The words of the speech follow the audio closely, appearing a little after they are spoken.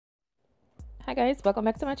Hi guys, welcome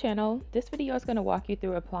back to my channel. This video is going to walk you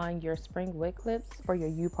through applying your spring wig clips for your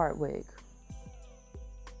U-part wig.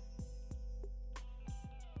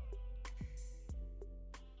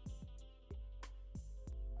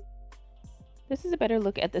 This is a better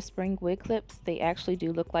look at the spring wig clips. They actually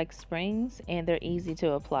do look like springs and they're easy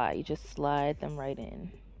to apply. You just slide them right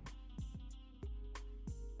in.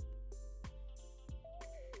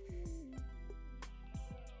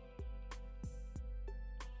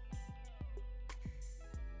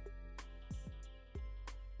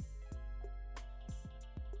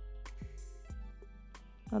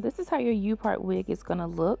 Now this is how your U-part wig is going to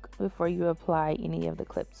look before you apply any of the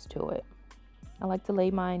clips to it. I like to lay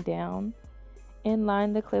mine down and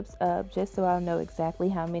line the clips up just so I'll know exactly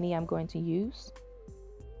how many I'm going to use.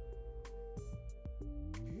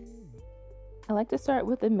 I like to start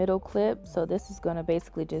with the middle clip, so this is going to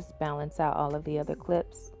basically just balance out all of the other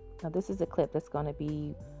clips. Now this is a clip that's going to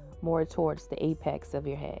be more towards the apex of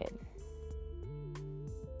your head.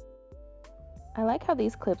 I like how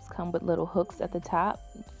these clips come with little hooks at the top.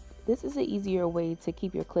 This is an easier way to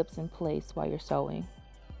keep your clips in place while you're sewing.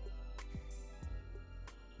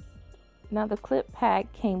 Now the clip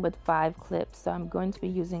pack came with 5 clips, so I'm going to be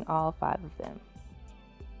using all 5 of them.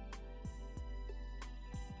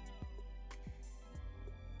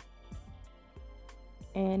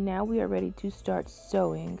 And now we are ready to start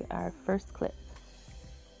sewing our first clip.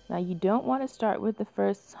 Now you don't want to start with the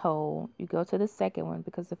first hole. You go to the second one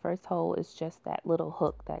because the first hole is just that little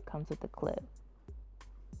hook that comes with the clip.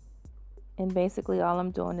 And basically all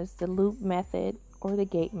I'm doing is the loop method or the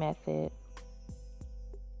gate method.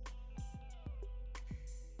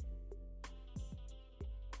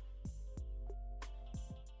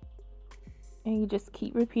 And you just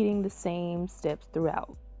keep repeating the same steps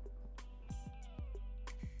throughout.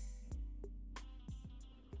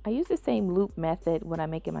 I use the same loop method when I'm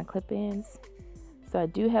making my clip-ins, so I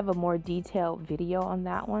do have a more detailed video on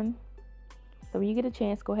that one. So when you get a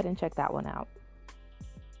chance, go ahead and check that one out.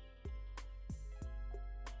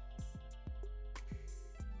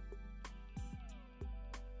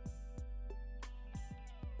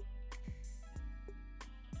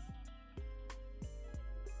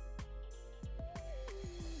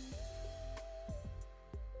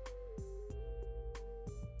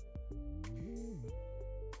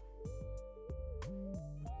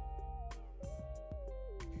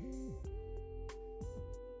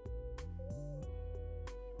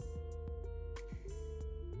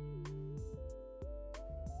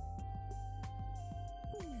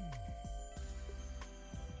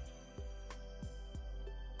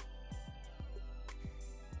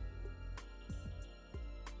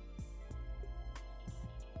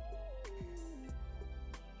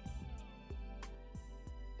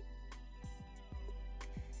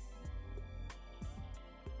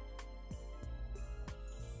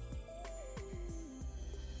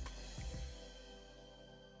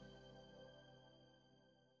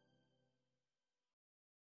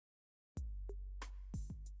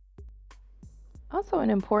 Also, an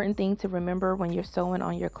important thing to remember when you're sewing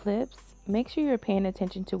on your clips, make sure you're paying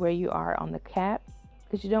attention to where you are on the cap,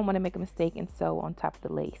 because you don't want to make a mistake and sew on top of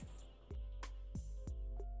the lace.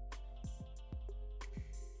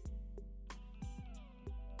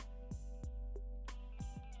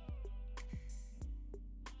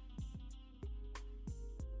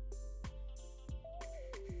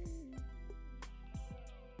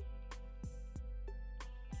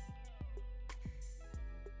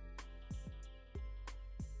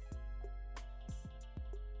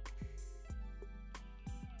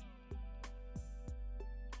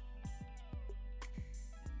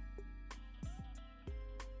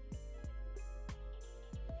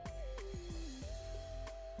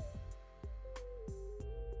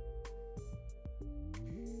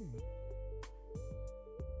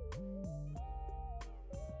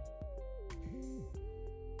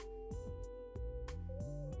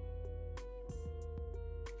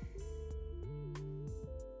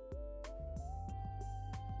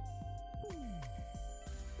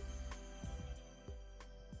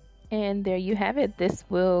 And there you have it. This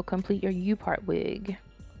will complete your U-part wig.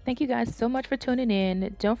 Thank you guys so much for tuning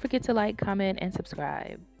in. Don't forget to like, comment, and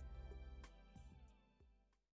subscribe.